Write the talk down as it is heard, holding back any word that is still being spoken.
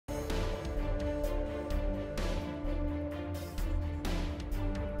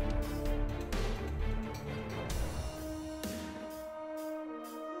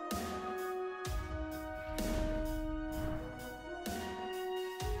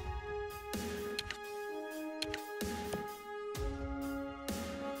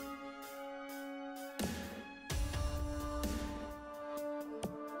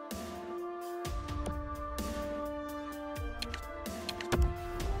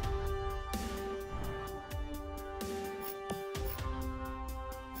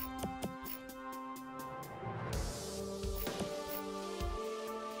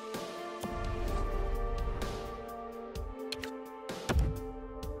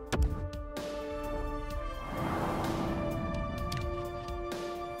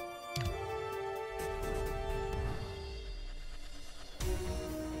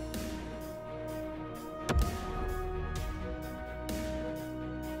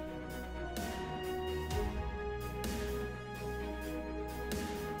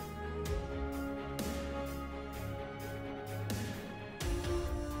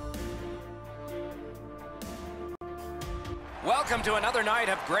Welcome to another night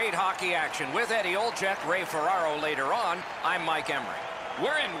of great hockey action with Eddie Olczyk, Ray Ferraro later on. I'm Mike Emery.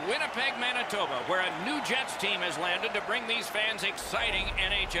 We're in Winnipeg, Manitoba, where a new Jets team has landed to bring these fans exciting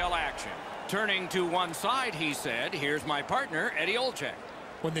NHL action. Turning to one side, he said, here's my partner, Eddie Olczyk.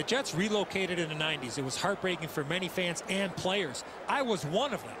 When the Jets relocated in the 90s, it was heartbreaking for many fans and players. I was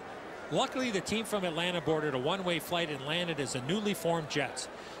one of them. Luckily, the team from Atlanta boarded a one-way flight and landed as the newly formed Jets.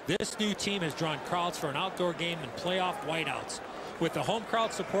 This new team has drawn crowds for an outdoor game and playoff whiteouts. With the home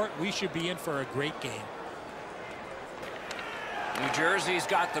crowd support, we should be in for a great game. New Jersey's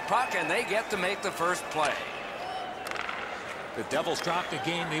got the puck, and they get to make the first play. The Devils dropped a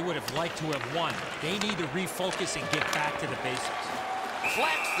game they would have liked to have won. They need to refocus and get back to the basics.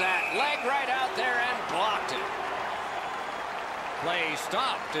 Flexed that leg right out there and blocked it. Play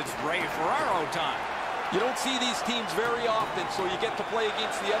stopped. It's Ray Ferraro time. You don't see these teams very often, so you get to play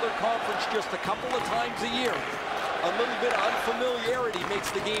against the other conference just a couple of times a year. A little bit of unfamiliarity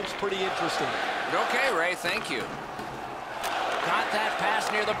makes the games pretty interesting. Okay, Ray, thank you. Got that pass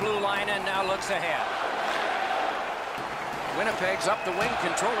near the blue line and now looks ahead. Winnipeg's up the wing,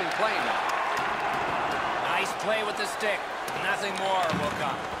 controlling play now. Nice play with the stick. Nothing more will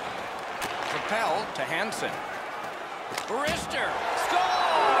come. Propel to Hansen. Brister. Score!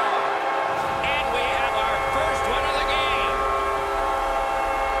 And we have our first one of the game.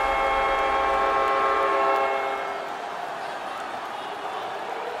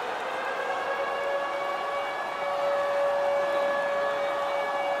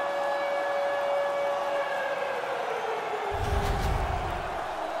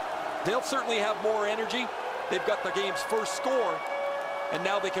 They'll certainly have more energy. They've got the game's first score, and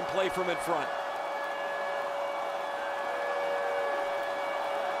now they can play from in front.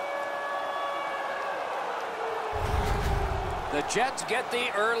 The Jets get the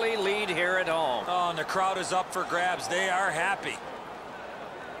early lead here at home. Oh, and the crowd is up for grabs. They are happy.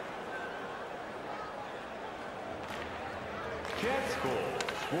 Jets goal.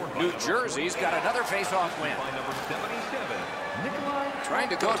 New Jersey's got another face-off win. By number 77, Trying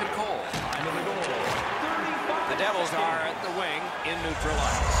to go to Cole. The Devils are at the wing in neutral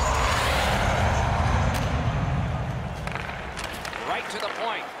ice. Right to the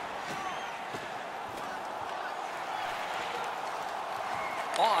point.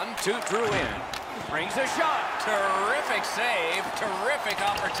 On to Drouin. Brings a shot. Terrific save. Terrific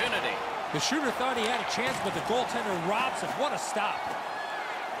opportunity. The shooter thought he had a chance, but the goaltender robs him. What a stop.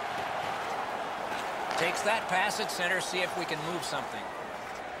 Takes that pass at center. See if we can move something.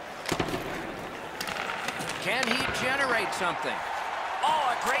 Can he generate something?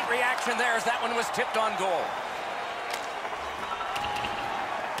 Oh, a great reaction there as that one was tipped on goal.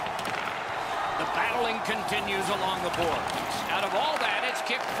 The battling continues along the boards. Out of all that, it's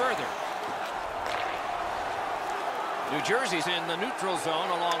kicked further. New Jersey's in the neutral zone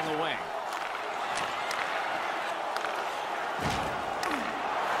along the wing.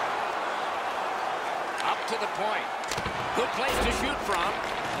 Up to the point. Good place to shoot from.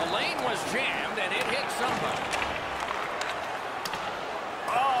 The lane was jammed, and it hit somebody.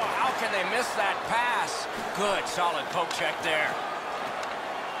 Oh, how can they miss that pass? Good, solid poke check there.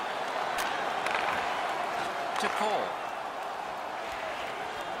 To Cole.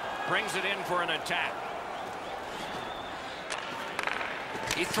 Brings it in for an attack.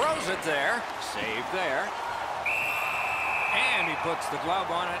 He throws it there. Save there. And he puts the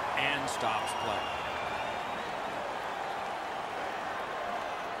glove on it and stops play.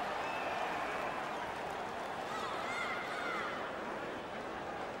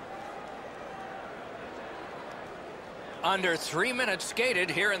 Under 3 minutes skated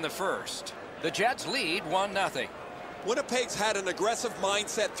here in the first. The Jets lead 1-0. Winnipeg's had an aggressive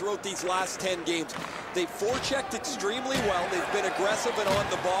mindset throughout these last 10 games. They've forechecked extremely well. They've been aggressive and on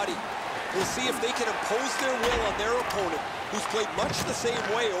the body. We'll see if they can impose their will on their opponent, who's played much the same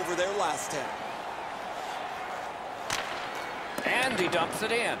way over their last 10. And he dumps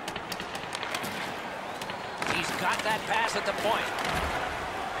it in. He's got that pass at the point.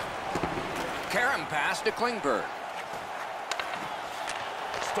 Karam pass to Klingberg.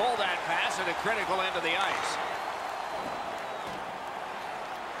 Stole that pass at a critical end of the ice.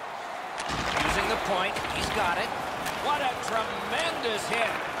 Using the point, he's got it. What a tremendous hit.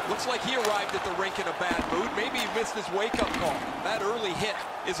 Looks like he arrived at the rink in a bad mood. Maybe he missed his wake-up call. That early hit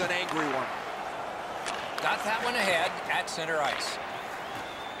is an angry one. Got that one ahead at center ice.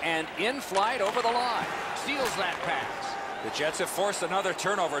 And in flight over the line. Steals that pass. The Jets have forced another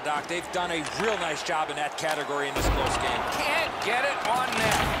turnover, Doc. They've done a real nice job in that category in this close game. Can't get it on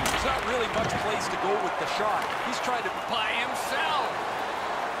net. There's not really much place to go with the shot. He's trying to By himself.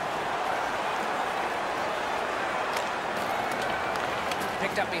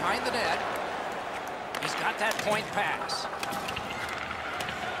 Picked up behind the net. He's got that point pass.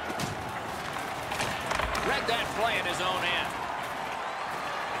 Read that play at his own end.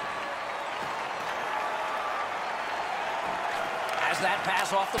 Has that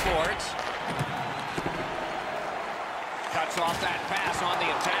pass off the boards. Cuts off that pass on the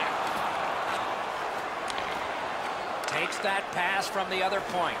attack. Takes that pass from the other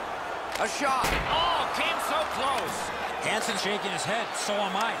point. A shot. Oh, came so close. Hansen shaking his head. So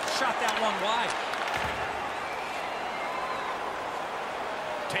am I. Shot that one wide.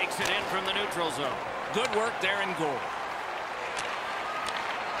 Takes it in from the neutral zone. Good work there in goal.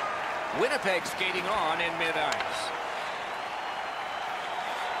 Winnipeg skating on in mid-ice.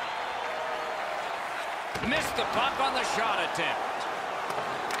 Missed the puck on the shot attempt.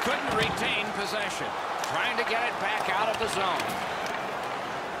 Couldn't retain possession. Trying to get it back out of the zone.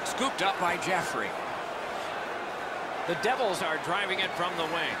 Scooped up by Jeffrey. The Devils are driving it from the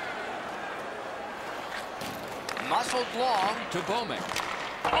wing. Muscled long to Bowman.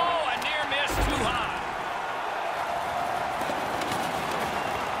 Oh, a near miss too high.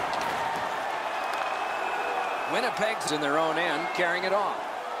 Winnipeg's in their own end, carrying it on.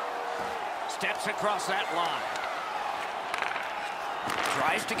 Steps across that line.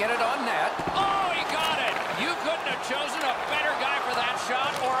 Tries to get it on net. Oh, he got it. You couldn't have chosen a better guy for that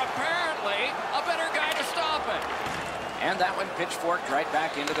shot, or apparently a better guy to stop it. And that one pitchforked right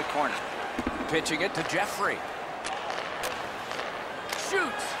back into the corner. Pitching it to Jeffrey.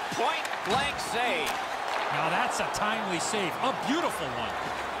 Shoots. Point blank save. Now that's a timely save. A beautiful one.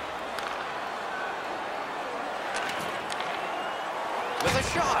 With a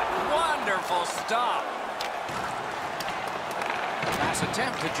shot. Wonderful stop. Pass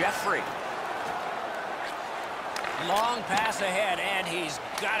attempt to Jeffrey. Long pass ahead, and he's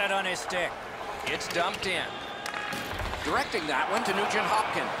got it on his stick. It's dumped in. Directing that one to Nugent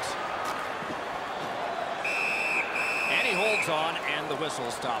Hopkins. And he holds on, and the whistle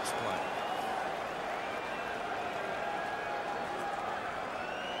stops play.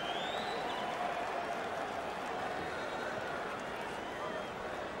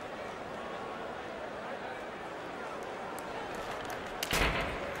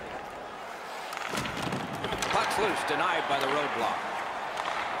 Puck's loose, denied by the roadblock.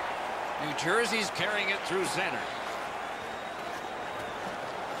 New Jersey's carrying it through center.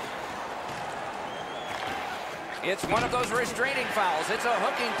 It's one of those restraining fouls. It's a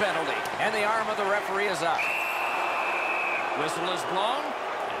hooking penalty, and the arm of the referee is up. Whistle is blown,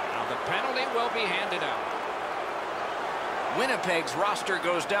 and now the penalty will be handed out. Winnipeg's roster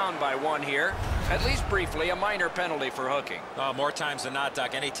goes down by one here. At least briefly, a minor penalty for hooking. More times than not,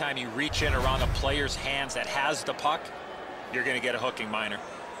 Doc, anytime you reach in around a player's hands that has the puck, you're going to get a hooking minor.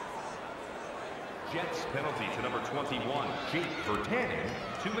 Jets penalty to number 21, Jake Vertanen.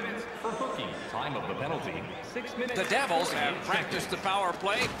 2 minutes for hooking. Time of the penalty, 6 minutes. The Devils have practiced the power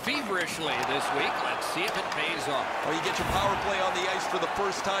play feverishly this week. Let's see if it pays off. Well, you get your power play on the ice for the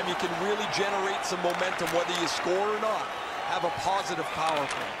first time, you can really generate some momentum, whether you score or not. Have a positive power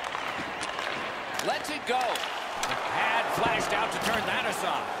play. Lets it go. The pad flashed out to turn that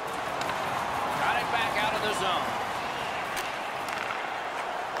aside. Got it back out of the zone.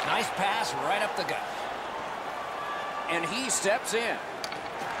 Nice pass right up the gut. And he steps in.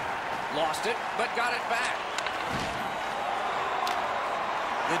 Lost it, but got it back.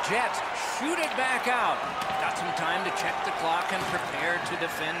 The Jets shoot it back out. Got some time to check the clock and prepare to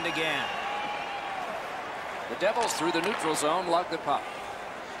defend again. The Devils through the neutral zone lug the puck.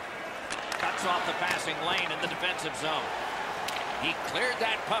 Cuts off the passing lane in the defensive zone. He cleared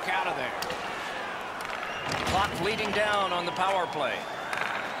that puck out of there. Clock bleeding down on the power play.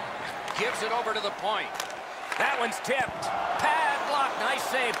 Gives it over to the point. That one's tipped. Pad block. Nice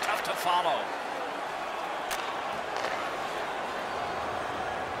save. Tough to follow.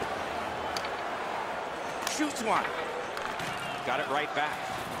 Shoots one. Got it right back.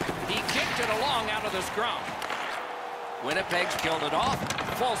 He kicked it along out of the scrum. Winnipeg's killed it off.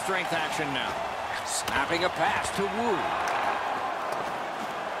 Full strength action now. Snapping a pass to Wu.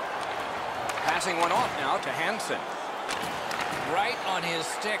 Passing one off now to Hansen. Right on his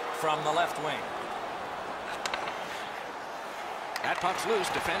stick from the left wing. That puck's loose,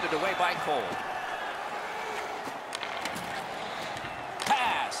 defended away by Cole.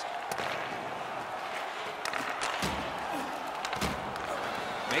 Pass.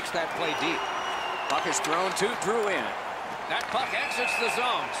 Makes that play deep. Puck is thrown to Drouin. That puck exits the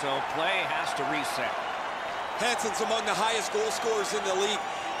zone, so play has to reset. Hansen's among the highest goal scorers in the league.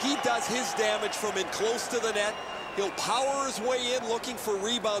 He does his damage from in close to the net. He'll power his way in looking for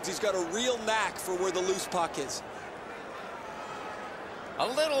rebounds. He's got a real knack for where the loose puck is. A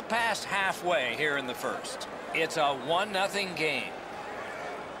little past halfway here in the first. It's a 1-0 game.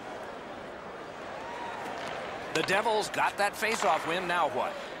 The Devils got that faceoff win. Now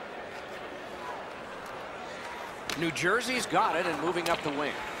what? New Jersey's got it and moving up the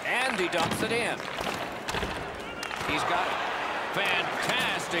wing. And he dumps it in. He's got it.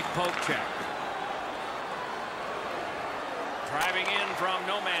 Fantastic poke check. Driving in from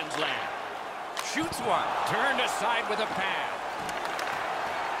no man's land. Shoots one. Turned aside with a pad.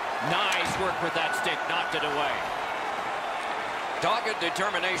 Nice work with that stick. Knocked it away. Dogged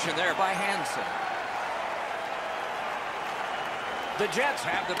determination there by Hansen. The Jets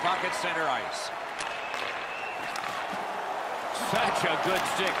have the puck at center ice. Such a good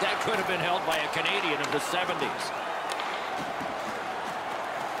stick. That could have been held by a Canadian of the 70s.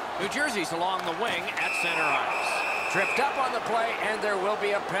 New Jersey's along the wing at center ice. Tripped up on the play, and there will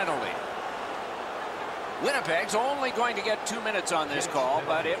be a penalty. Winnipeg's only going to get 2 minutes on this call,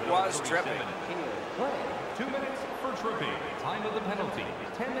 but it was tripping. 2 minutes for tripping. Time of the penalty,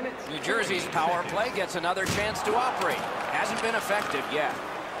 10 minutes. New Jersey's power play gets another chance to operate. Hasn't been effective yet.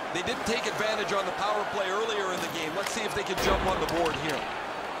 They didn't take advantage on the power play earlier in the game. Let's see if they can jump on the board here.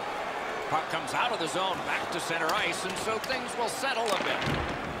 Puck comes out of the zone back to center ice, and so things will settle a bit.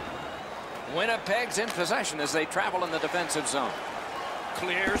 Winnipeg's in possession as they travel in the defensive zone.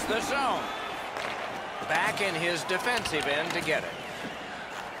 Clears the zone. Back in his defensive end to get it.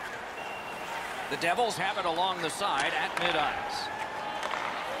 The Devils have it along the side at mid-ice.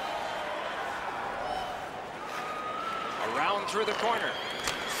 Around through the corner.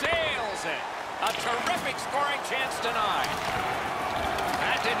 Sails it. A terrific scoring chance denied.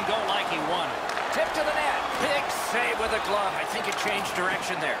 That didn't go like he wanted. Tip to the net. Big save with a glove. I think it changed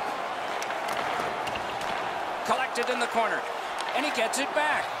direction there. Collected in the corner. And he gets it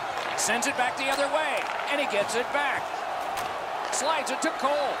back. Sends it back the other way. And he gets it back. Slides it to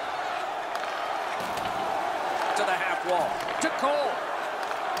Cole. To the half wall. To Cole.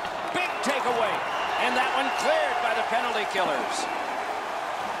 Big takeaway. And that one cleared by the penalty killers.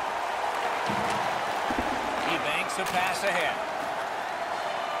 He banks a pass ahead.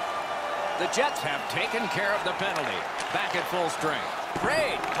 The Jets have taken care of the penalty. Back at full strength.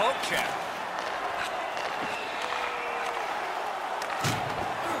 Great poke check.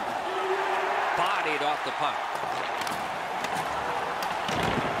 Bodied off the puck.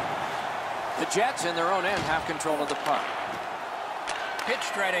 The Jets in their own end have control of the puck.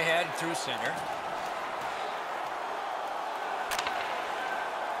 Pitched right ahead through center.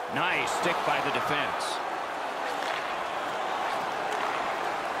 Nice stick by the defense.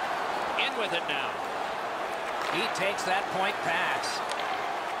 In with it now. He takes that point pass.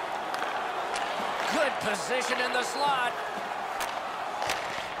 Good position in the slot.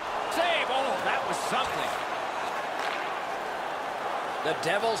 Save. Oh, that was something. The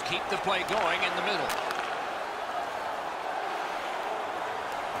Devils keep the play going in the middle.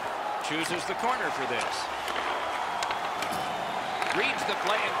 Chooses the corner for this. Reads the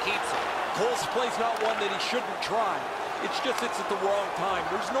play and keeps it. Cole's play's not one that he shouldn't try. It's just it's at the wrong time.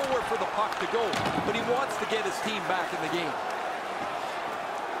 There's nowhere for the puck to go, but he wants to get his team back in the game.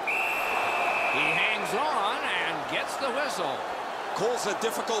 He hangs on and gets the whistle. Cole's a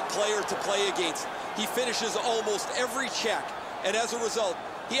difficult player to play against. He finishes almost every check, and as a result,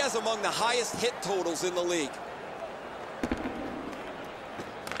 he has among the highest hit totals in the league.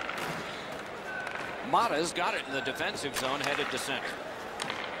 Mata's got it in the defensive zone, headed to center.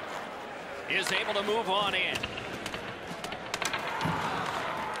 Is able to move on in.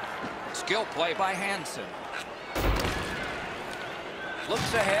 Skill play by Hansen.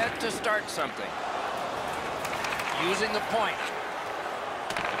 Looks ahead to start something. Using the point.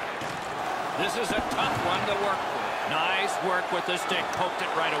 This is a tough one to work with. Nice work with the stick. Poked it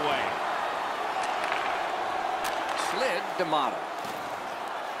right away. Slid to Mata.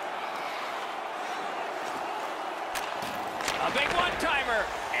 A big one-timer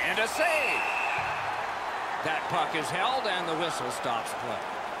and a save. That puck is held and the whistle stops play.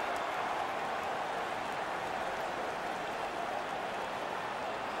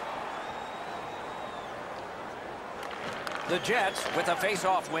 The Jets with a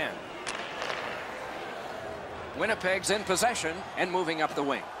face-off win. Winnipeg's in possession and moving up the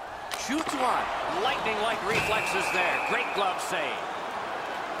wing. Shoots one. Lightning-like reflexes there. Great glove save.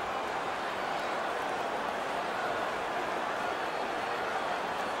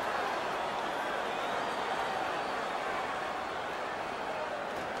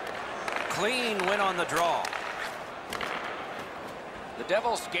 Clean win on the draw. The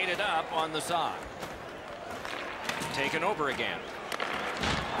Devils skated up on the side. Taken over again.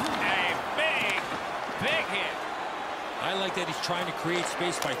 A big hit. I like that he's trying to create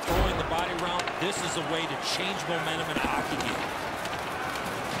space by throwing the body around. This is a way to change momentum in a hockey game.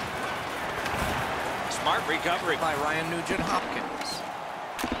 Smart recovery by Ryan Nugent-Hopkins.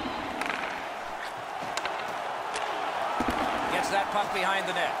 Gets that puck behind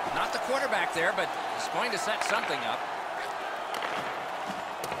the net. Not the quarterback there, but he's going to set something up.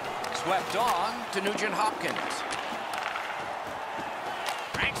 Swept on to Nugent-Hopkins.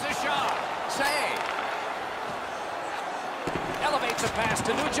 Ranks a shot. Save. Elevates a pass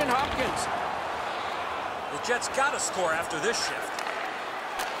to Nugent-Hopkins. The Jets got to score after this shift.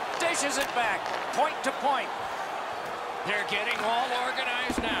 Dishes it back, point to point. They're getting all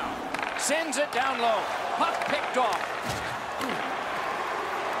organized now. Sends it down low. Puck picked off.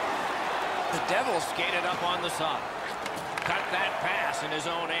 The Devils skated up on the side. Cut that pass in his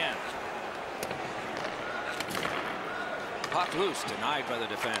own end. Puck loose, denied by the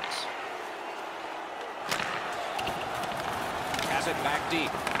defense. Has it back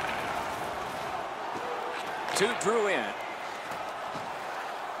deep. To Drouin.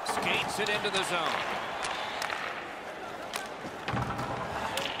 Skates it into the zone.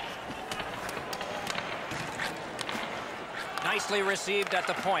 Nicely received at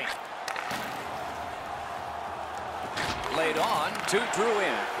the point. Laid on to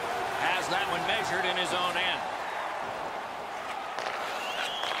Drouin. Has that one measured in his own end.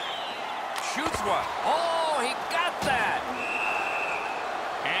 Shoots one. Oh, he got that.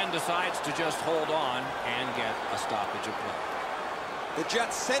 And decides to just hold on and get a stoppage of play. The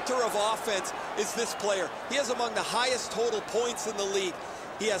Jets' center of offense is this player. He has among the highest total points in the league.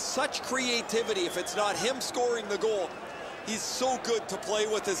 He has such creativity. If it's not him scoring the goal, he's so good to play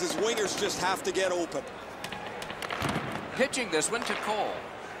with as his wingers just have to get open. Pitching this one to Cole.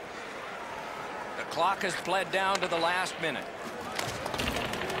 The clock has bled down to the last minute.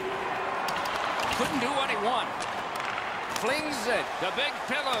 Couldn't do what he wanted. Flings it. The big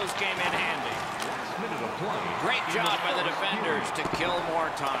pillows came in handy. Great job by the defenders to kill more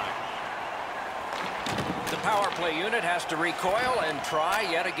time. The power play unit has to recoil and try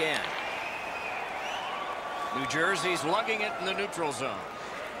yet again. New Jersey's lugging it in the neutral zone.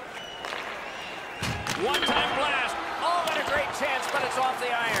 One-time blast. Oh, what a great chance, but it's off the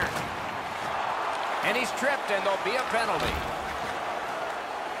iron. And he's tripped, and there'll be a penalty.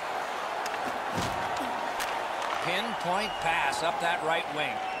 Pinpoint pass up that right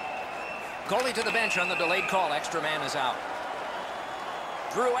wing. Goalie to the bench on the delayed call. Extra man is out.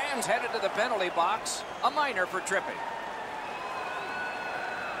 Drouin's headed to the penalty box. A minor for tripping.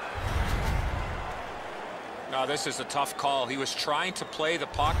 No, this is a tough call. He was trying to play the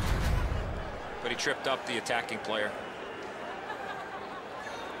puck, but he tripped up the attacking player.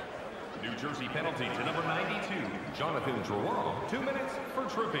 New Jersey penalty to number 92, Jonathan Drouin. 2 minutes for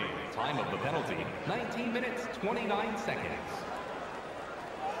tripping. Time of the penalty, 19 minutes, 29 seconds.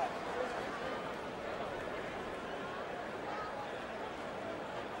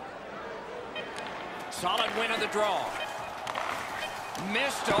 Solid win of the draw.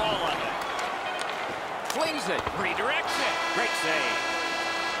 Missed all of it. Flings it. Redirects it. Great save.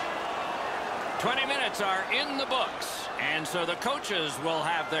 20 minutes are in the books. And so the coaches will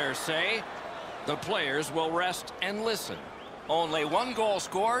have their say. The players will rest and listen. Only one goal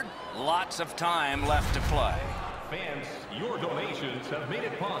scored. Lots of time left to play. Fans, your donations have made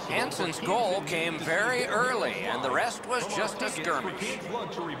it possible. Hansen's goal came very early, and the rest was just a skirmish.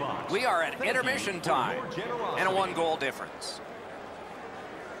 We are at intermission time, and a one-goal difference.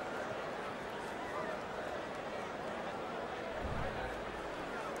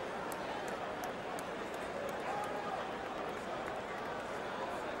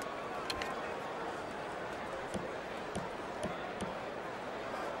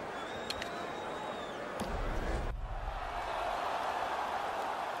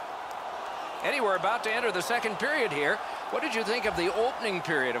 Eddie, we're about to enter the second period here. What did you think of the opening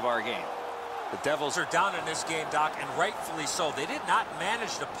period of our game? The Devils are down in this game, Doc, and rightfully so. They did not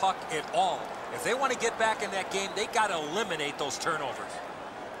manage the puck at all. If they want to get back in that game, they got to eliminate those turnovers.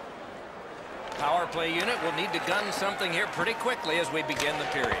 Power play unit will need to gun something here pretty quickly as we begin the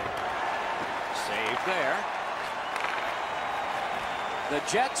period. Save there. The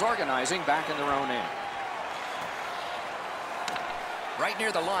Jets organizing back in their own end. Right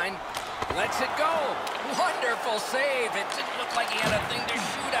near the line. Lets it go. Wonderful save. It didn't look like he had a thing to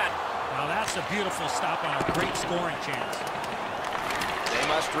shoot at. Now that's a beautiful stop on a great scoring chance. They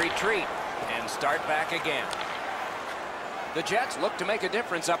must retreat and start back again. The Jets look to make a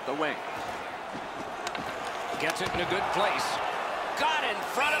difference up the wing. Gets it in a good place. Got in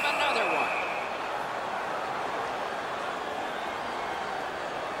front of another one.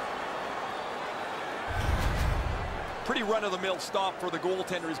 pretty run-of-the-mill stop for the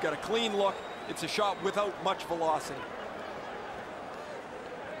goaltender. He's got a clean look. It's a shot without much velocity.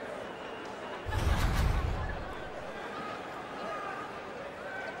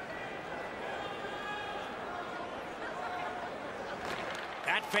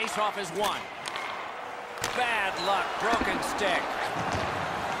 That face-off is won. Bad luck, broken stick.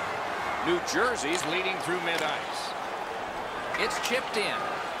 New Jersey's leading through mid-ice. It's chipped in.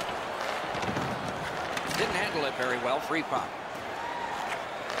 Didn't handle it very well, free puck.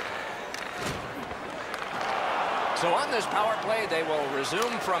 So on this power play, they will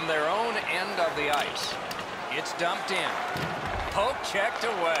resume from their own end of the ice. It's dumped in. Poke checked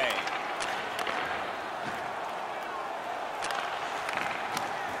away.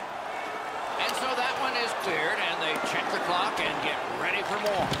 And so that one is cleared, and they check the clock and get ready for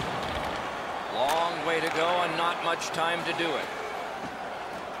more. Long way to go and not much time to do it.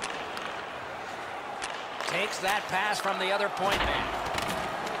 Takes that pass from the other point man.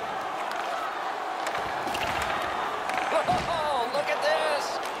 Oh, look at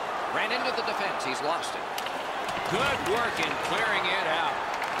this. Ran into the defense. He's lost it. Good work in clearing it out.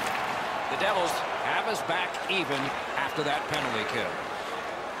 The Devils have us back even after that penalty kill.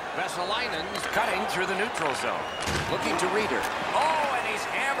 Vesalainen's cutting through the neutral zone. Looking to Reeder. Oh, and he's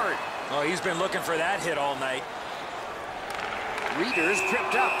hammered. Oh, he's been looking for that hit all night. Reeder's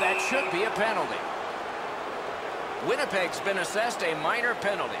tripped up. That should be a penalty. Winnipeg's been assessed a minor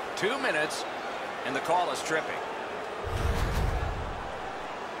penalty. 2 minutes, and the call is tripping.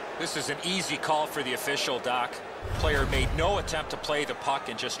 This is an easy call for the official, Doc. Player made no attempt to play the puck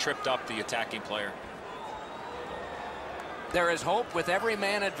and just tripped up the attacking player. There is hope with every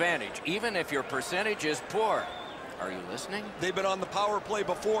man advantage, even if your percentage is poor. Are you listening? They've been on the power play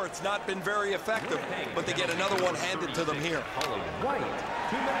before. It's not been very effective, but they get another one handed to them here.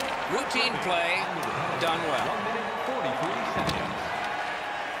 Routine play, done well.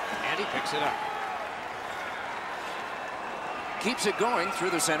 And he picks it up. Keeps it going through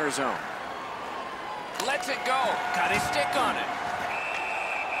the center zone. Lets it go. Got his stick on it.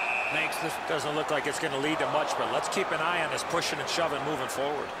 Makes this. Doesn't look like it's going to lead to much, but let's keep an eye on this pushing and shoving moving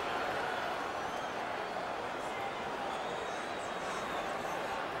forward.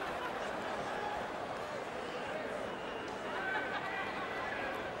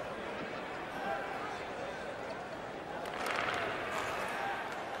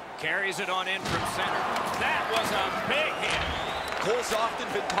 Carries it on in from center. That was a big hit. Cole's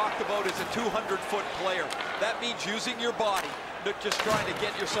often been talked about as a 200-foot player. That means using your body, not just trying to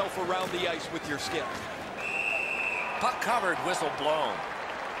get yourself around the ice with your skill. Puck covered, whistle blown.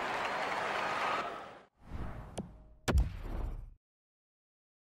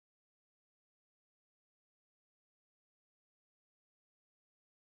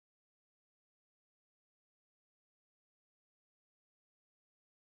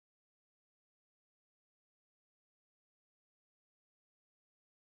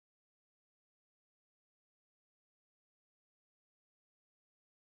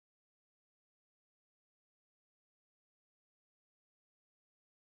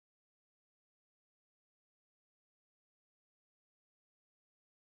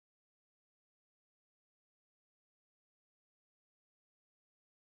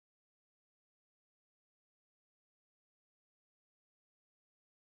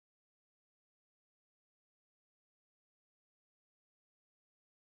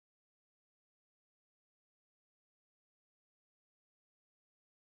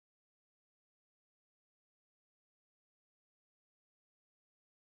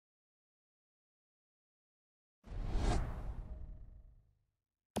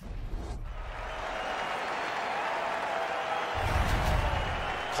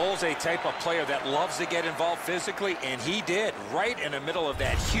 Cole's a type of player that loves to get involved physically, and he did right in the middle of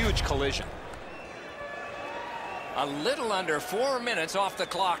that huge collision. A little under 4 minutes off the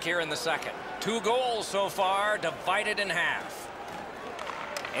clock here in the second. 2 goals so far, divided in half.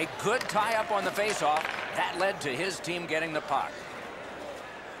 A good tie-up on the faceoff. That led to his team getting the puck.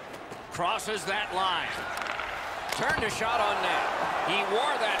 Crosses that line. Turned a shot on net. He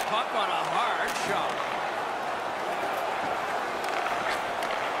wore that puck on a hard shot.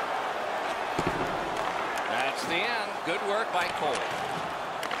 That's the end. Good work by Cole.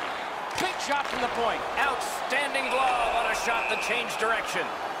 Big shot from the point. Outstanding glove on a shot that changed direction.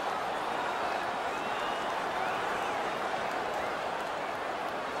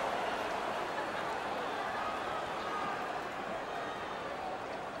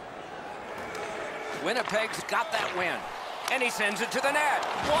 Winnipeg's got that win. And he sends it to the net.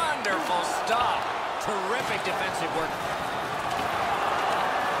 Wonderful stop. Terrific defensive work.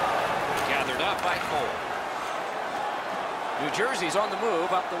 Gathered up by Cole. New Jersey's on the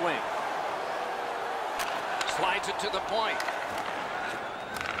move up the wing. Slides it to the point.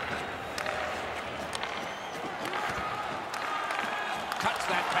 Cuts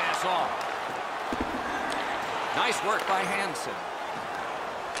that pass off. Nice work by Hansen.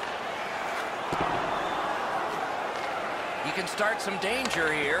 He can start some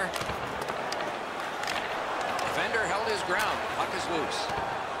danger here. Defender held his ground. Puck is loose.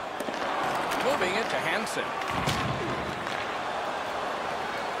 Moving it to Hansen.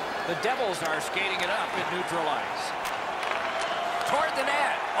 The Devils are skating it up at neutral ice. Toward the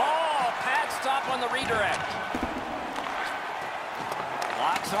net. Oh, pad stop on the redirect.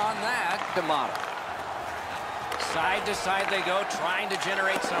 Locks on that. D'Amato. Side to side they go, trying to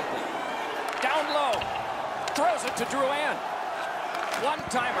generate something. Down low. Throws it to Drouin.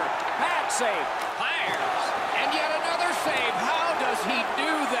 One-timer. Bad save. Fires. And yet another save. How does he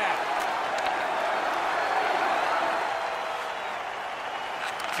do that?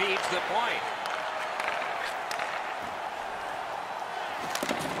 Feeds the point.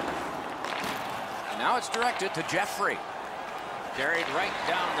 And now it's directed to Jeffrey. Carried right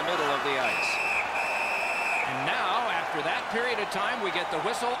down the middle of the ice. And now, after that period of time, we get the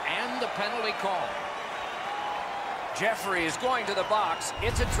whistle and the penalty call. Jeffrey is going to the box.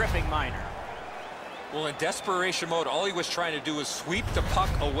 It's a tripping minor. Well, in desperation mode, all he was trying to do was sweep the puck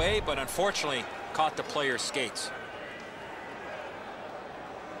away, but unfortunately caught the player's skates.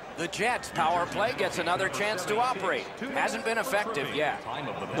 The Jets' power play gets another chance to operate. Hasn't been effective yet.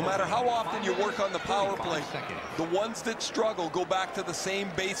 No matter how often you work on the power play, the ones that struggle go back to the same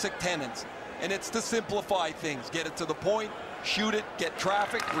basic tenets. And it's to simplify things. Get it to the point, shoot it, get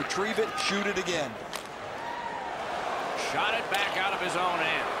traffic, retrieve it, shoot it again. Shot it back out of his own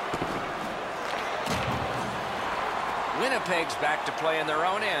end. Winnipeg's back to play in their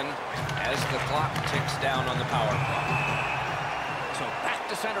own end as the clock ticks down on the power play. So back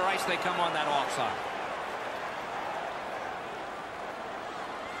to center ice they come on that offside.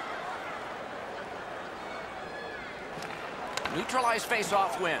 Neutralized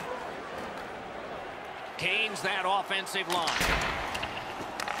face-off win. Gains that offensive line.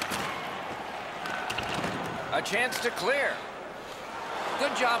 A chance to clear.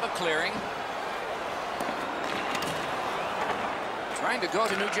 Good job of clearing. Trying to go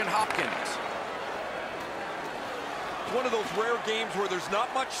to Nugent-Hopkins. One of those rare games where there's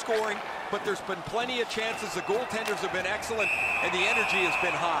not much scoring, but there's been plenty of chances. The goaltenders have been excellent, and the energy has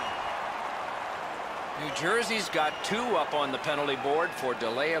been high. New Jersey's got 2 up on the penalty board for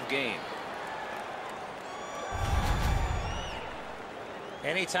delay of game.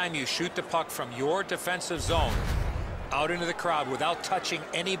 Anytime you shoot the puck from your defensive zone out into the crowd without touching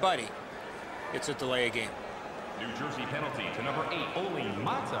anybody, it's a delay of game. New Jersey penalty to number 8, Oli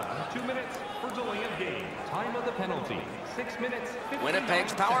Mata. 2 minutes for delay of game. Time of the penalty, 6 minutes.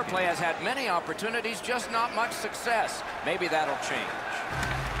 Winnipeg's power play has had many opportunities, just not much success. Maybe that'll change.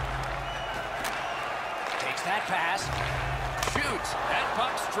 Takes that pass. Shoots. That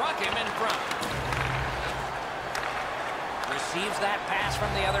puck struck him in front. Receives that pass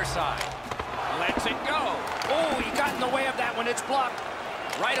from the other side. Lets it go. Oh, he got in the way of that one. It's blocked.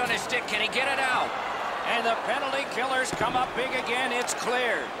 Right on his stick. Can he get it out? And the penalty killers come up big again. It's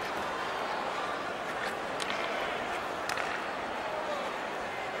cleared.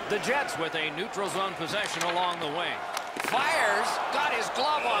 The Jets with a neutral zone possession along the wing. Fires. Got his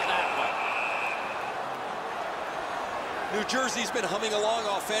glove on that one. New Jersey's been humming along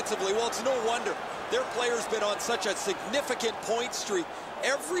offensively. Well, it's no wonder. Their player's been on such a significant point streak.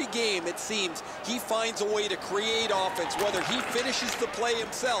 Every game, it seems, he finds a way to create offense, whether he finishes the play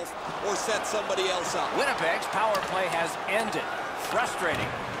himself or sets somebody else up. Winnipeg's power play has ended. Frustrating.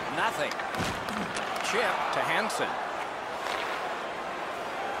 Nothing. Chip to Hansen.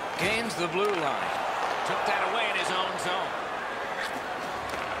 Gains the blue line. Took that away in his own zone.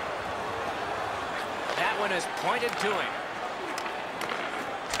 That one is pointed to him.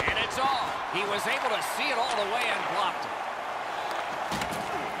 And it's all. He was able to see it all the way and blocked it.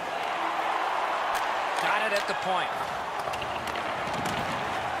 Got it at the point.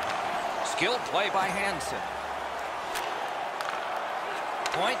 Skilled play by Hansen.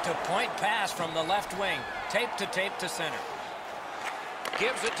 Point-to-point pass from the left wing. Tape to center.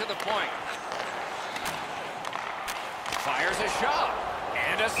 Gives it to the point. Fires a shot.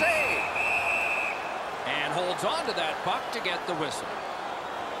 And a save. And holds on to that puck to get the whistle.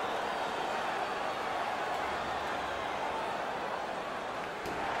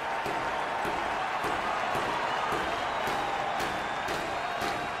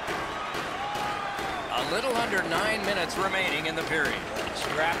 A little under 9 minutes remaining in the period.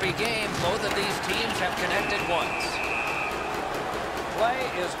 Scrappy game. Both of these teams have connected once.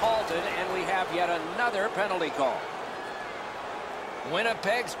 is halted, and we have yet another penalty call.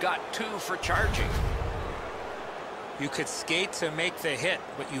 Winnipeg's got 2 for charging. You could skate to make the hit,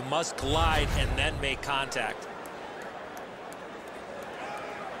 but you must glide and then make contact.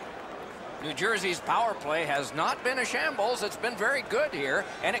 New Jersey's power play has not been a shambles. It's been very good here,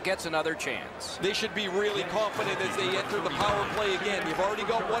 and it gets another chance. They should be really confident as they enter the power play again. You've already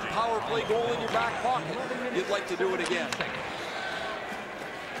got 1 power play goal in your back pocket. You'd like to do it again.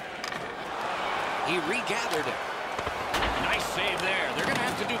 He regathered it. Nice save there. They're going to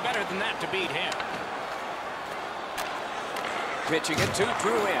have to do better than that to beat him. Pitching it to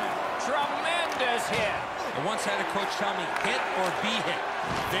Drew in. Tremendous hit. I once had a coach tell me, hit or be hit.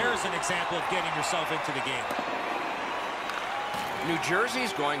 There's an example of getting yourself into the game. New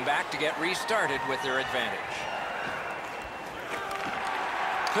Jersey's going back to get restarted with their advantage.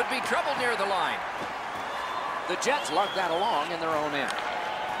 Could be trouble near the line. The Jets lug that along in their own end.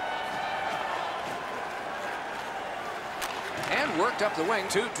 And worked up the wing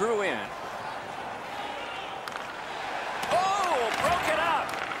to Drew in. Oh, broke it up.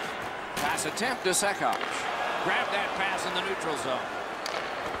 Pass attempt to Sekach. Grab that pass in the neutral zone.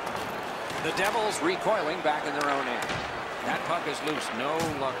 The Devils recoiling back in their own end. That puck is loose. No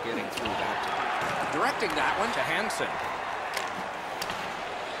luck getting through that time. Directing that one to Hansen.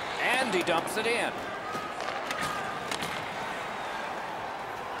 And he dumps it in.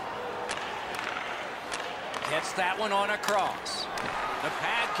 Hits that one on a cross. The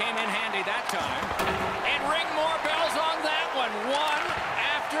pad came in handy that time. And ring more bells on that one. One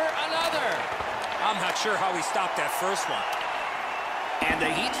after another. I'm not sure how he stopped that first one. And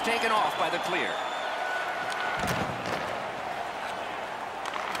the heat's taken off by the clear.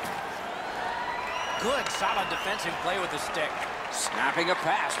 Good, solid defensive play with the stick. Snapping a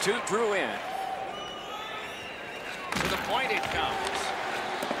pass to Drew in. To the point it comes.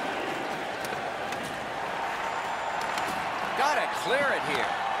 Gotta clear it here.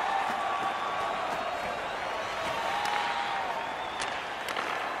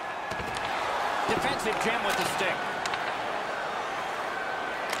 Defensive gem with the stick.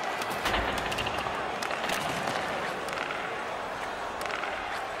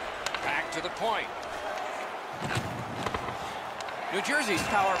 Back to the point. New Jersey's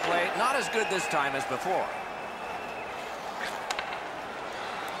power play not as good this time as before.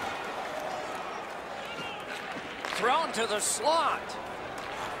 Thrown to the slot.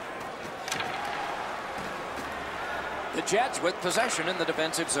 The Jets with possession in the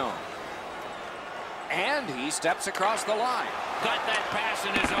defensive zone. And he steps across the line. Got that pass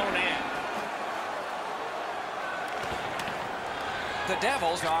in his own end. The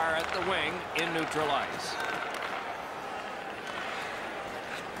Devils are at the wing in neutral ice.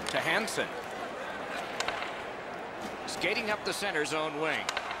 To Hansen. Skating up the center zone wing.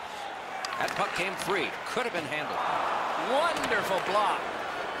 That puck came free. Could have been handled. Wonderful block.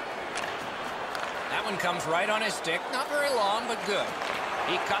 That one comes right on his stick. Not very long, but good.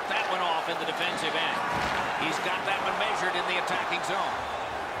 He cut that one off in the defensive end. He's got that one measured in the attacking zone.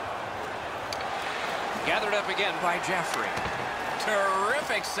 Gathered up again by Jeffrey.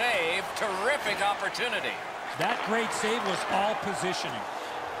 Terrific save. Terrific opportunity. That great save was all positioning.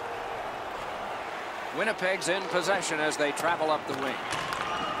 Winnipeg's in possession as they travel up the wing.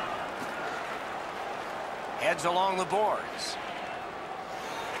 Heads along the boards.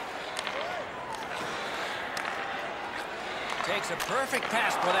 Takes a perfect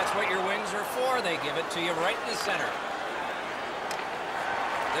pass, but that's what your wings are for. They give it to you right in the center.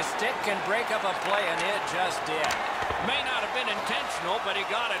 The stick can break up a play, and it just did. May not have been intentional, but he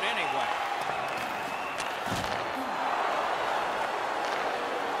got it anyway.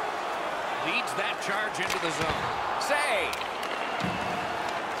 Leads that charge into the zone. Save!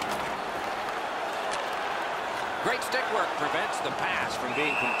 Great stick work prevents the pass from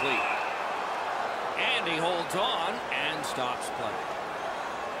being complete. And he holds on and stops play.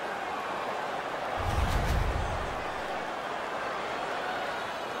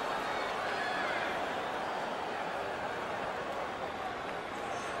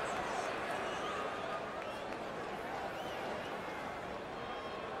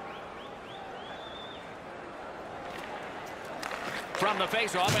 From the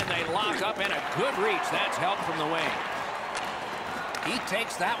faceoff, and they lock up, and a good reach. That's help from the wing. He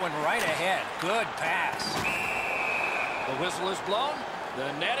takes that one right ahead. Good pass. The whistle is blown.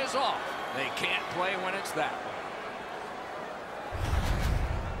 The net is off. They can't play when it's that way.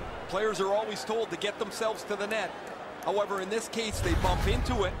 Players are always told to get themselves to the net. However, in this case, they bump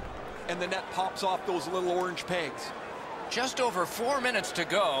into it, and the net pops off those little orange pegs. Just over 4 minutes to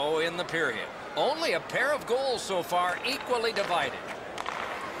go in the period. Only a pair of goals so far, equally divided.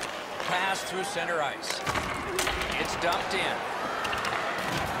 pass through center ice. It's dumped in.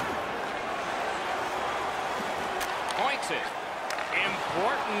 Points it.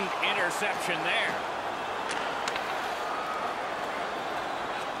 Important interception there.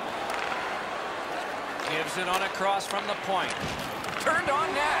 Gives it on a cross from the point. Turned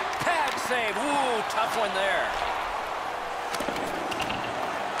on net. Pad save. Ooh, tough one there.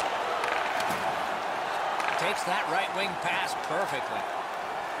 Takes that right wing pass perfectly.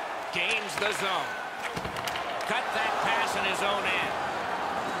 Gains the zone. Cut that pass in his own end.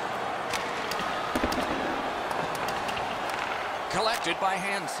 Collected by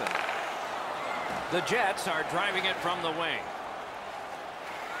Hansen. The Jets are driving it from the wing.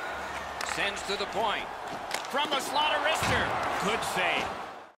 Sends to the point. From the slot, a wrister. Good save.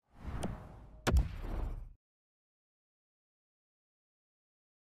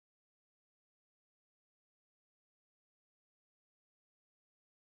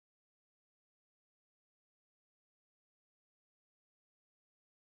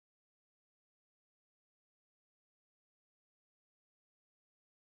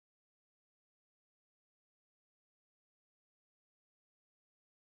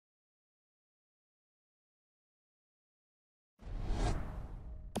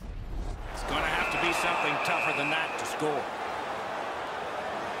 Something tougher than that to score.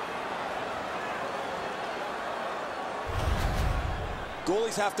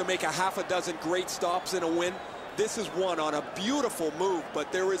 Goalies have to make a half a dozen great stops in a win. This is one on a beautiful move,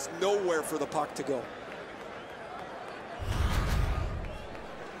 but there is nowhere for the puck to go.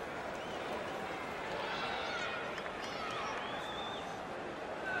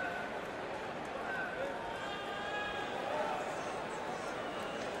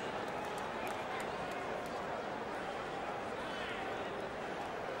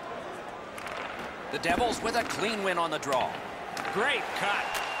 The Devils with a clean win on the draw. Great cut.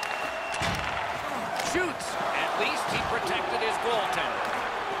 Shoots. At least he protected his goaltender.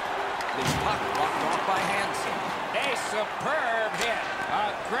 The puck blocked off by Hansen. A superb hit.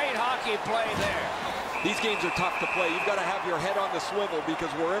 A great hockey play there. These games are tough to play. You've got to have your head on the swivel because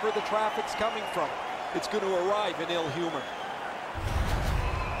wherever the traffic's coming from, it's going to arrive in ill humor.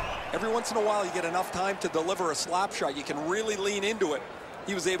 Every once in a while, you get enough time to deliver a slap shot. You can really lean into it.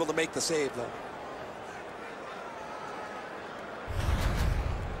 He was able to make the save, though.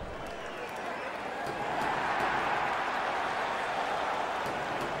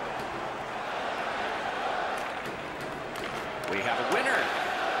 We have a winner.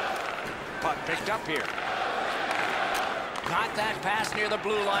 Puck picked up here. Got that pass near the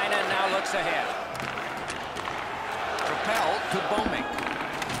blue line and now looks ahead. Propelled to Bowman.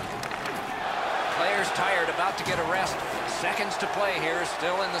 Players tired, about to get a rest. Seconds to play here,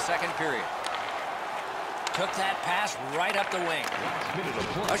 still in the second period. Took that pass right up the wing.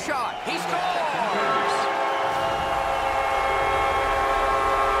 A shot. He scores!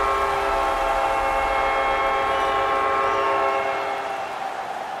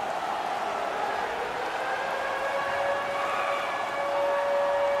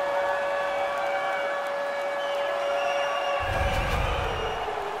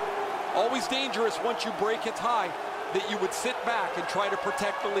 Always dangerous once you break a tie that you would sit back and try to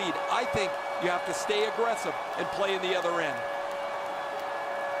protect the lead. I think you have to stay aggressive and play in the other end.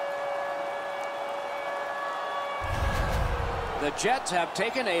 The Jets have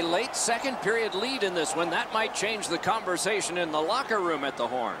taken a late second period lead in this one. That might change the conversation in the locker room at the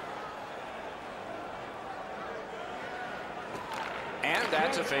Horn. And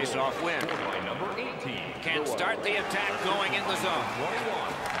that's a face-off win. Can start the attack going in the zone.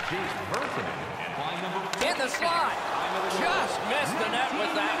 In the slot. Just missed the net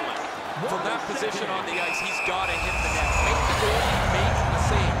with that one. From that position on the ice, he's got to hit the net. Make the goal, make the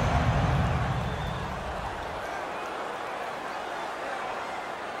save.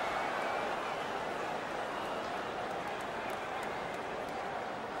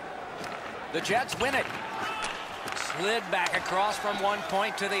 The Jets win it. Slid back across from one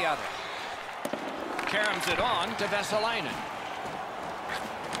point to the other. Caroms it on to Vesalainen.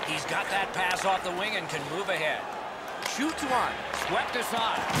 He's got that pass off the wing and can move ahead. Shoots one. Swept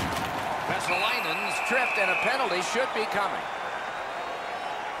aside. Vesalainen's tripped and a penalty should be coming.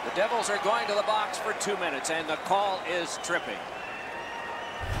 The Devils are going to the box for 2 minutes and the call is tripping.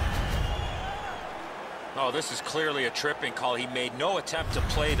 Oh, this is clearly a tripping call. He made no attempt to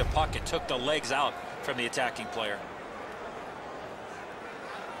play the puck and took the legs out from the attacking player.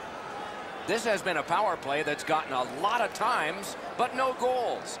 This has been a power play that's gotten a lot of times, but no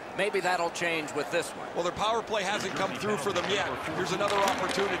goals. Maybe that'll change with this one. Well, their power play hasn't come through for them yet. Here's another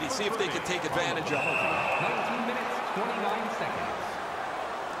opportunity. See if they can take advantage of it. 19 minutes, 29 seconds.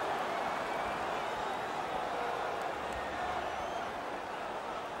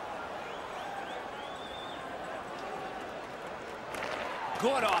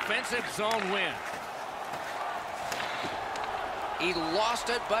 Good offensive zone win. He lost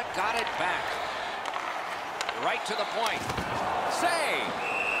it, but got it back. Right to the point. Save.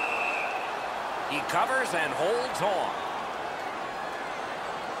 He covers and holds on.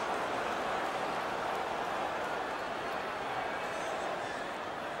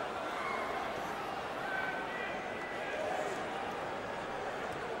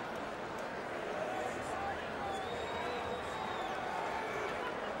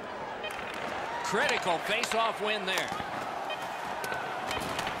 Critical face-off win there.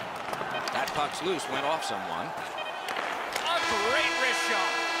 That puck's loose, went off someone. A great wrist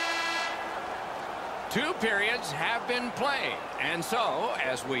shot. 2 periods have been played. And so,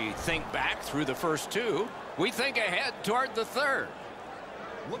 as we think back through the first 2, we think ahead toward the 3rd.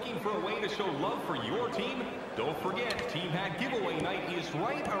 Looking for a way to show love for your team? Don't forget, Team Hat Giveaway Night is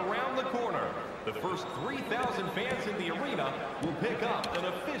right around the corner. The first 3,000 fans in the arena will pick up an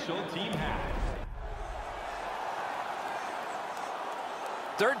official team hat.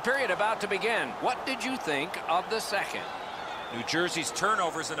 3rd period about to begin. What did you think of the 2nd? New Jersey's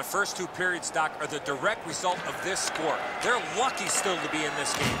turnovers in the first 2 periods, Doc, are the direct result of this score. They're lucky still to be in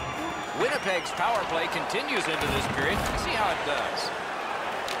this game. Winnipeg's power play continues into this period. See how it does.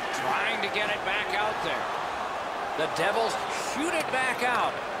 Trying to get it back out there. The Devils shoot it back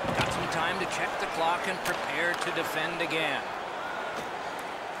out. Got some time to check the clock and prepare to defend again.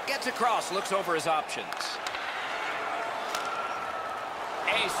 Gets across, looks over his options.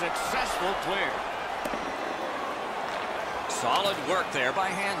 A successful clear. Solid work there by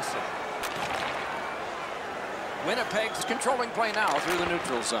Hansen. Winnipeg's controlling play now through the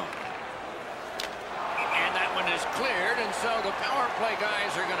neutral zone. And that one is cleared, and so the power play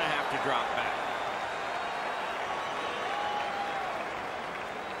guys are going to have to drop back.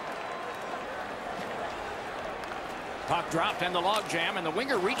 Puck dropped and the log jam, and the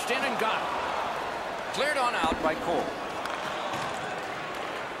winger reached in and got it. Cleared on out by Cole.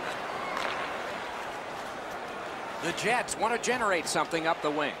 The Jets want to generate something up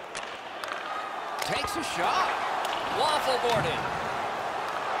the wing. Takes a shot. Waffle boarded.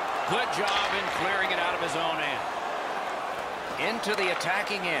 Good job in clearing it out of his own end. Into the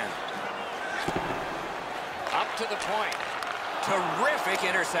attacking end. Up to the point. Terrific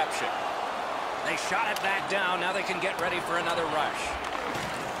interception. They shot it back down. Now they can get ready for another rush.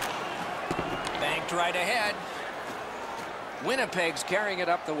 Banked right ahead. Winnipeg's carrying it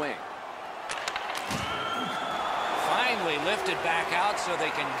up the wing. Finally lifted back out so they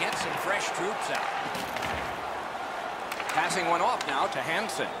can get some fresh troops out. Passing one off now to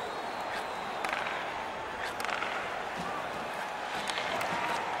Hansen.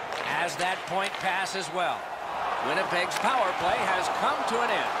 Has that point pass as well. Winnipeg's power play has come to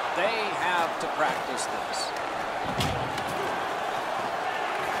an end. They have to practice this.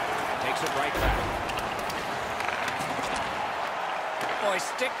 Takes it right back. Boy,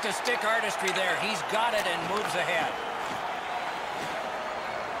 stick-to-stick artistry there. He's got it and moves ahead.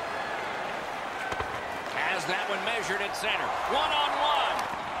 Has that one measured at center. One-on-one.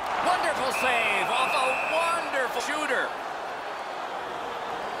 Wonderful save off a wonderful shooter.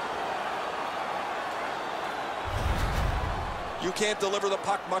 You can't deliver the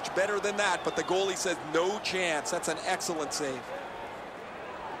puck much better than that, but the goalie says no chance. That's an excellent save.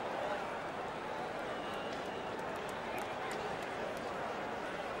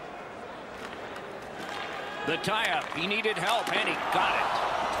 The tie-up. He needed help, and he got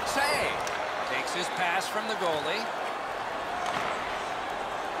it. Save. Takes his pass from the goalie.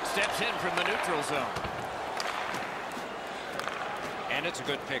 Steps in from the neutral zone. And it's a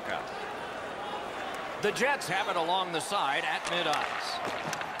good pickup. The Jets have it along the side at mid-ice.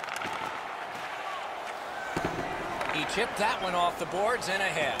 He chipped that one off the boards and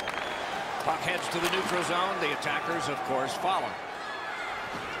ahead. Puck heads to the neutral zone. The attackers, of course, follow.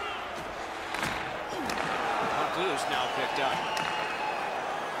 Puck loose, now picked up.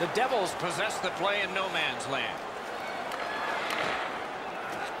 The Devils possess the play in no man's land.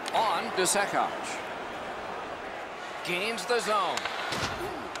 On to Sekach. Gains the zone.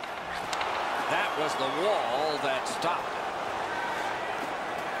 That was the wall that stopped it.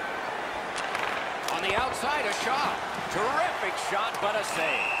 On the outside, a shot. Terrific shot, but a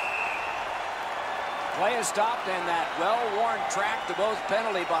save. Play is stopped, and that well-worn track to both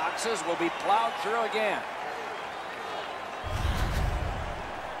penalty boxes will be plowed through again.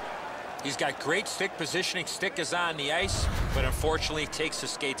 He's got great stick positioning. Stick is on the ice, but unfortunately takes the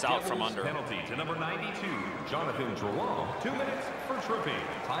skates out from under. Penalty to number 92, Jonathan Drouin. 2 minutes for tripping.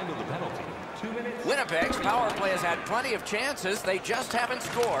 Time of the penalty, 2 minutes. Winnipeg's power play has had plenty of chances. They just haven't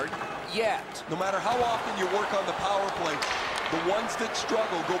scored yet. No matter how often you work on the power play, The ones that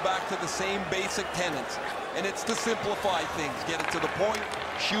struggle go back to the same basic tenets, and it's to simplify things. Get it to the point,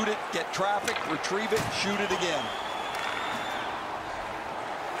 shoot it, get traffic, retrieve it, shoot it again.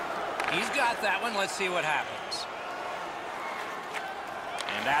 He's got that one. Let's see what happens.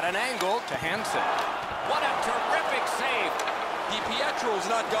 And at an angle to Hansen. What a terrific save. DiPietro's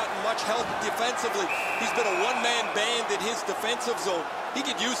not gotten much help defensively. He's been a one-man band in his defensive zone. He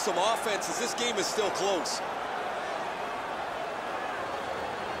could use some offense as this game is still close.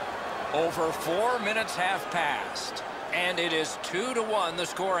 Over 4 minutes have passed, and it is 2-1 the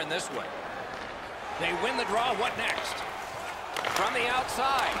score in this one. They win the draw. What next? From the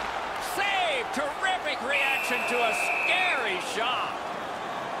outside. Save! Terrific reaction to a scary shot.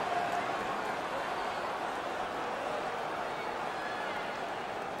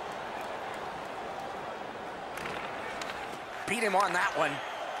 Beat him on that one.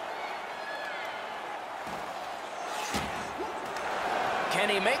 Can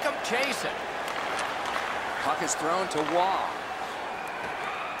he make him chase it? Puck is thrown to Waugh.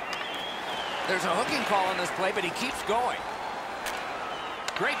 There's a hooking call on this play, but he keeps going.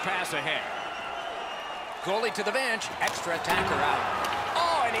 Great pass ahead. Goalie to the bench. Extra attacker out.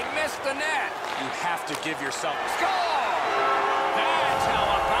 Oh, and he missed the net. You have to give yourself... Score! That's how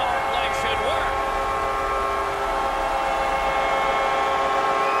a power play should work.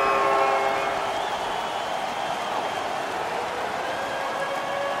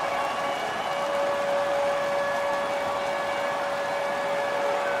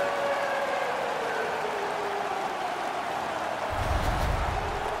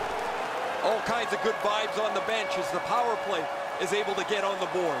 All kinds of good vibes on the bench as the power play is able to get on the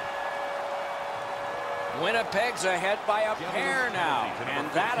board. Winnipeg's ahead by a pair now, and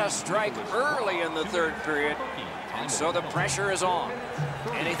that a strike early in the third period, and so the pressure is on.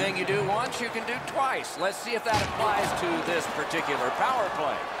 Anything you do once, you can do twice. Let's see if that applies to this particular power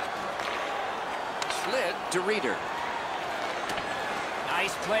play. Slid to Reeder.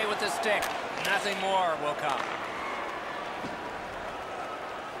 Nice play with the stick. Nothing more will come.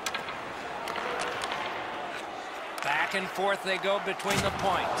 Back and forth they go between the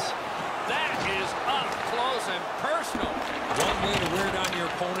points. That is up close and personal. One way to wear down your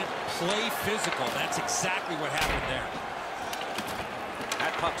opponent, play physical. That's exactly what happened there.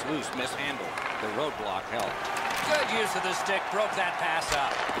 That puck's loose, mishandled. The roadblock held. Good use of the stick, broke that pass up.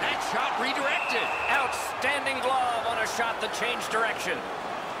 That shot redirected. Outstanding glove on a shot that changed direction.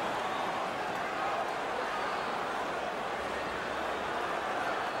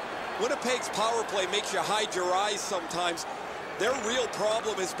 Winnipeg's power play makes you hide your eyes sometimes. Their real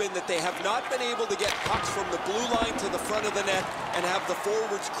problem has been that they have not been able to get pucks from the blue line to the front of the net and have the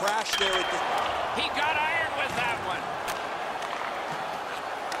forwards crash there at the... He got iron with that one.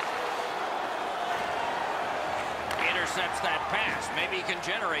 Intercepts that pass. Maybe he can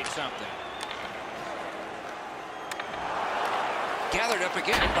generate something. Gathered up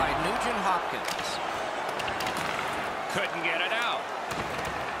again by Nugent Hopkins. Couldn't get it out.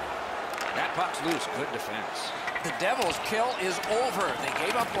 That puck's loose. Good defense. The Devils' kill is over. They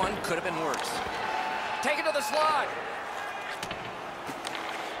gave up one. Could have been worse. Take it to the slot.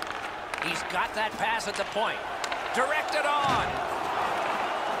 He's got that pass at the point. Directed on.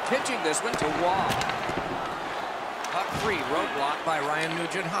 Pitching this one to Waugh. Puck free. Roadblock by Ryan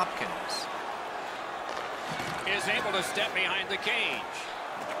Nugent Hopkins. Is able to step behind the cage.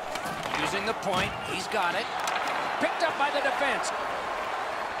 Using the point. He's got it. Picked up by the defense.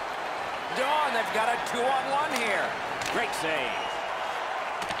 Dawn, they've got a 2-on-1 here. Great save.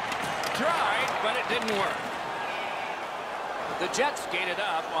 Tried, but it didn't work. The Jets skated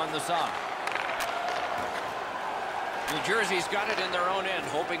up on the side. New Jersey's got it in their own end,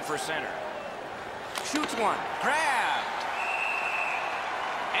 hoping for center. Shoots one. Grabbed.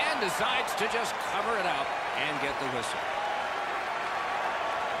 And decides to just cover it up and get the whistle.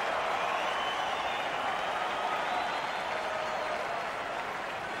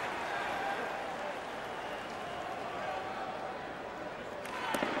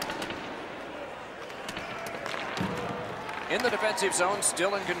 In the defensive zone,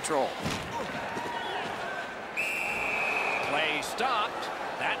 still in control. Play stopped.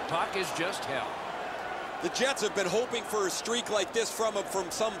 That puck is just held. The Jets have been hoping for a streak like this from him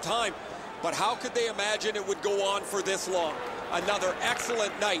from some time, but how could they imagine it would go on for this long? Another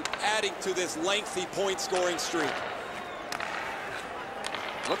excellent night adding to this lengthy point-scoring streak.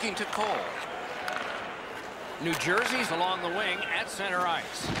 Looking to Cole. New Jersey's along the wing at center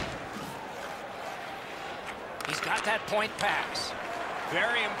ice. He's got that point pass.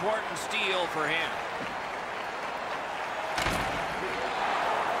 Very important steal for him.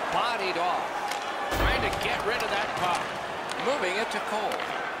 Bodied off. Trying to get rid of that puck. Moving it to Cole.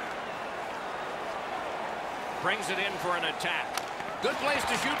 Brings it in for an attack. Good place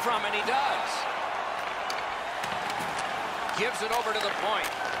to shoot from, and he does. Gives it over to the point.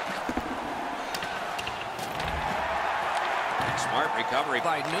 Smart recovery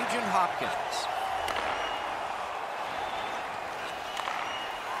by Nugent Hopkins.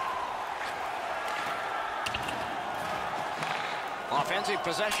 Offensive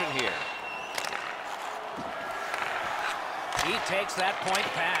possession here. He takes that point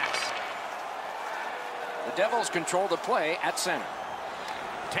pass. The Devils control the play at center.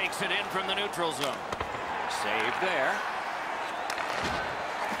 Takes it in from the neutral zone. Save there.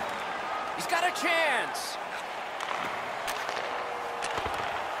 He's got a chance.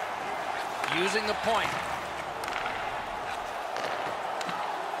 Using the point.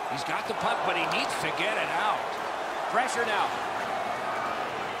 He's got the puck, but he needs to get it out. Pressure now.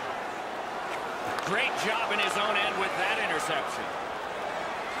 Great job in his own end with that interception.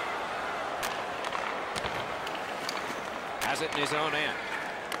 Has it in his own end.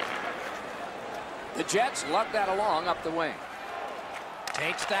 The Jets lug that along up the wing.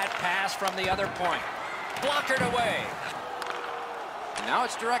 Takes that pass from the other point. Blockered away. Now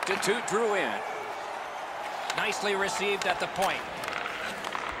it's directed to Drouin. Nicely received at the point.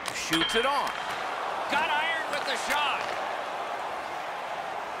 Shoots it on. Got iron with the shot.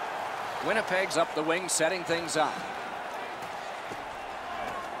 Winnipeg's up the wing, setting things up.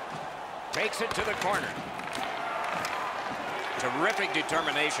 Takes it to the corner. Terrific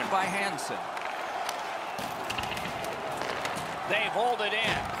determination by Hansen. They hold it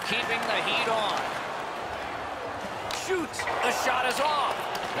in, keeping the heat on. Shoots. The shot is off.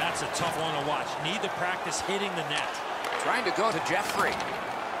 That's a tough one to watch. Need to practice hitting the net. Trying to go to Jeffrey.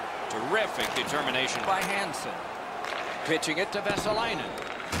 Terrific determination by Hansen. Pitching it to Vesalainen.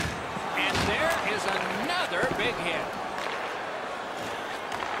 And there is another big hit.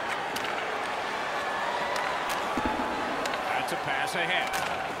 That's a pass ahead.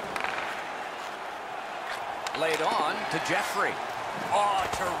 Laid on to Jeffrey. Oh,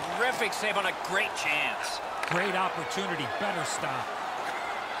 terrific save on a great chance. Great opportunity. Better stop.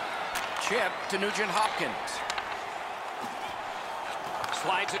 Chip to Nugent Hopkins.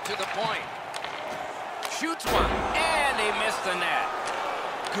 Slides it to the point. Shoots one. And he missed the net.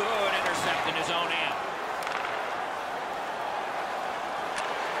 Good intercept in his own end.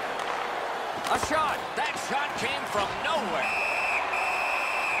 A shot. That shot came from nowhere.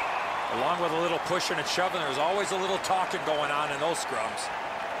 Along with a little pushing and shoving, there's always a little talking going on in those scrums.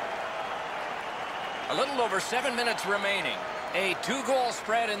 A little over 7 minutes remaining. A 2-goal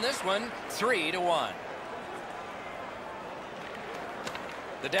spread in this one, 3-1.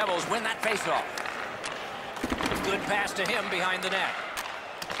 The Devils win that faceoff. Good pass to him behind the net.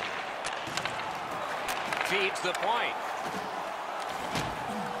 Feeds the point.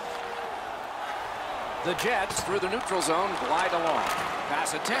 The Jets, through the neutral zone, glide along.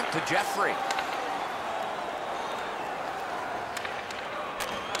 Pass attempt to Jeffrey.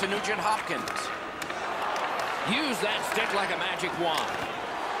 To Nugent Hopkins. Use that stick like a magic wand.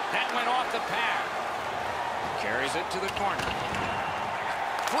 That went off the pad. Carries it to the corner.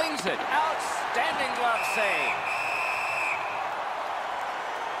 Flings it. Outstanding glove save.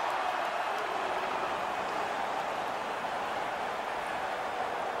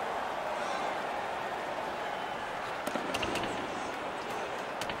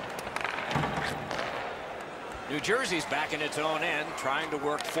 New Jersey's back in its own end, trying to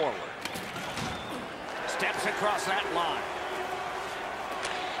work forward. Steps across that line.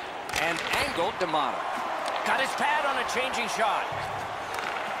 And angled D'Amato. Got his pad on a changing shot.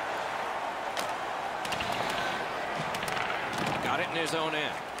 Got it in his own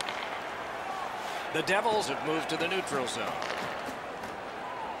end. The Devils have moved to the neutral zone.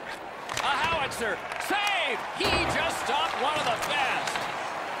 A howitzer. Save! He just stopped one of the best.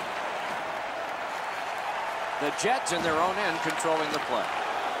 The Jets in their own end controlling the play.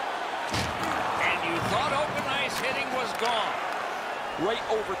 And you thought open ice hitting was gone. Right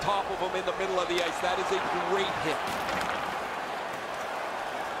over top of him in the middle of the ice. That is a great hit.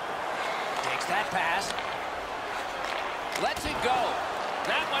 Takes that pass. Lets it go.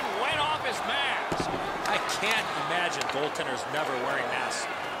 That one went off his mask. I can't imagine goaltenders never wearing masks.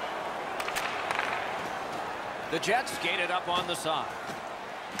 The Jets skated up on the side.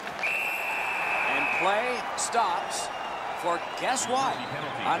 And play stops for, guess what?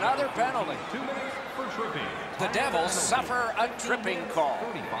 Another penalty. 2 minutes for tripping. The Devils suffer a tripping call.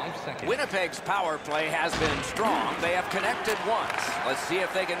 35 seconds. Winnipeg's power play has been strong. They have connected once. Let's see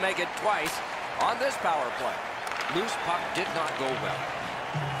if they can make it twice on this power play. Loose puck did not go well.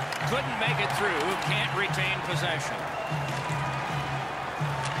 Couldn't make it through. Can't retain possession.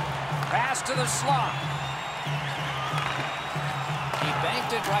 Pass to the slot. He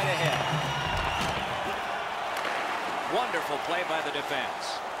banked it right ahead. Wonderful play by the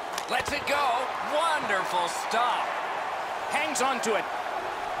defense. Lets it go. Wonderful stop. Hangs on to it.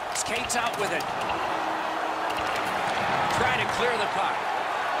 Skates out with it. Trying to clear the puck.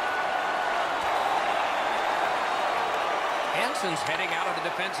 Hansen's heading out of the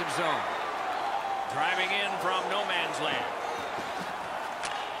defensive zone. Driving in from no man's land.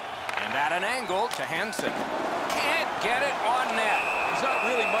 And at an angle to Hansen. Can't get it on net. There's not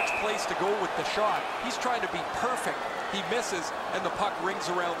really much place to go with the shot. He's trying to be perfect. He misses, and the puck rings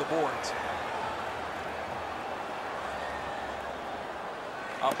around the boards.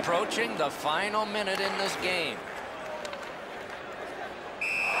 Approaching the final minute in this game.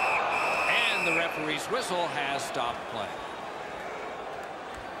 And the referee's whistle has stopped play.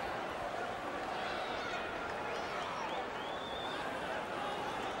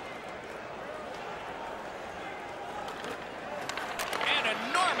 An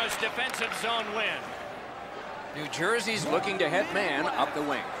enormous defensive zone win. New Jersey's looking to head man up the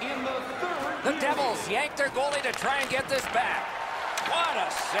wing. The Devils yank their goalie to try and get this back. What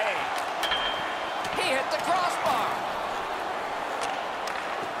a save. He hit the crossbar.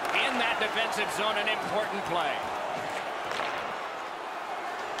 In that defensive zone, an important play.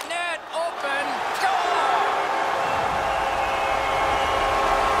 Net open. Goal!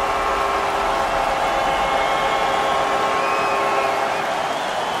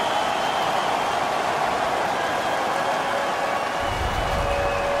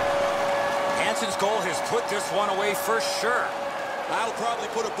 Hansen's goal has put this one away for sure. That'll probably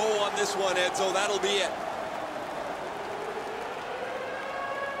put a bow on this one, Edzo. That'll be it.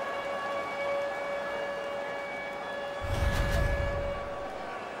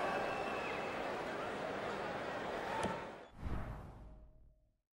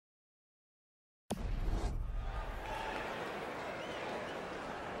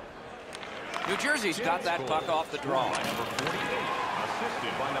 New Jersey's got that puck off the draw.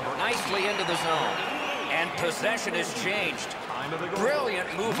 Nicely into the zone. And possession has changed. Brilliant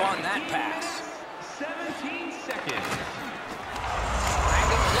move on that pass. 17 seconds. Trying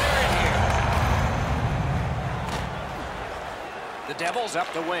to clear it here. The Devils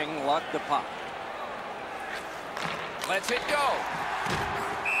up the wing, luck the puck. Lets it go.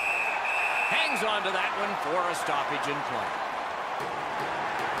 Hangs on to that one for a stoppage in play.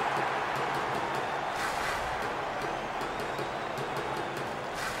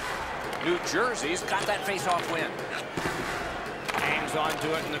 New Jersey's got that face-off win. Hangs on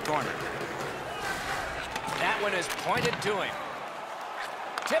to it in the corner. That one is pointed to him.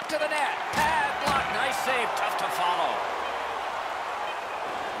 Tip to the net. Pad block. Nice save. Tough to follow.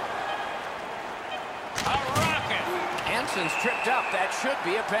 A rocket. Hansen's tripped up. That should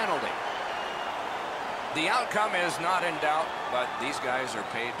be a penalty. The outcome is not in doubt, but these guys are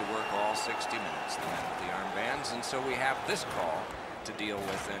paid to work all 60 minutes, the men with the armbands, and so we have this call to deal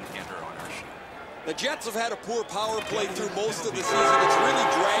with and enter on our sheet. The Jets have had a poor power play through most of the season. It's really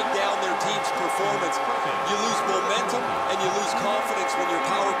dragged down their team's performance. You lose momentum and you lose confidence when your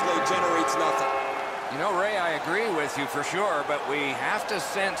power play generates nothing. You know, Ray, I agree with you for sure, but we have to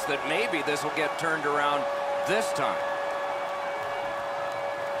sense that maybe this will get turned around this time.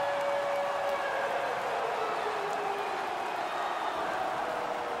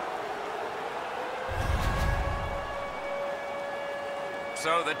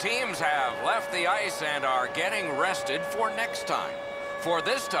 So the teams have left the ice and are getting rested for next time. For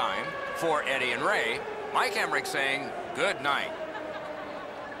this time, for Eddie and Ray, Mike Emmerich saying good night.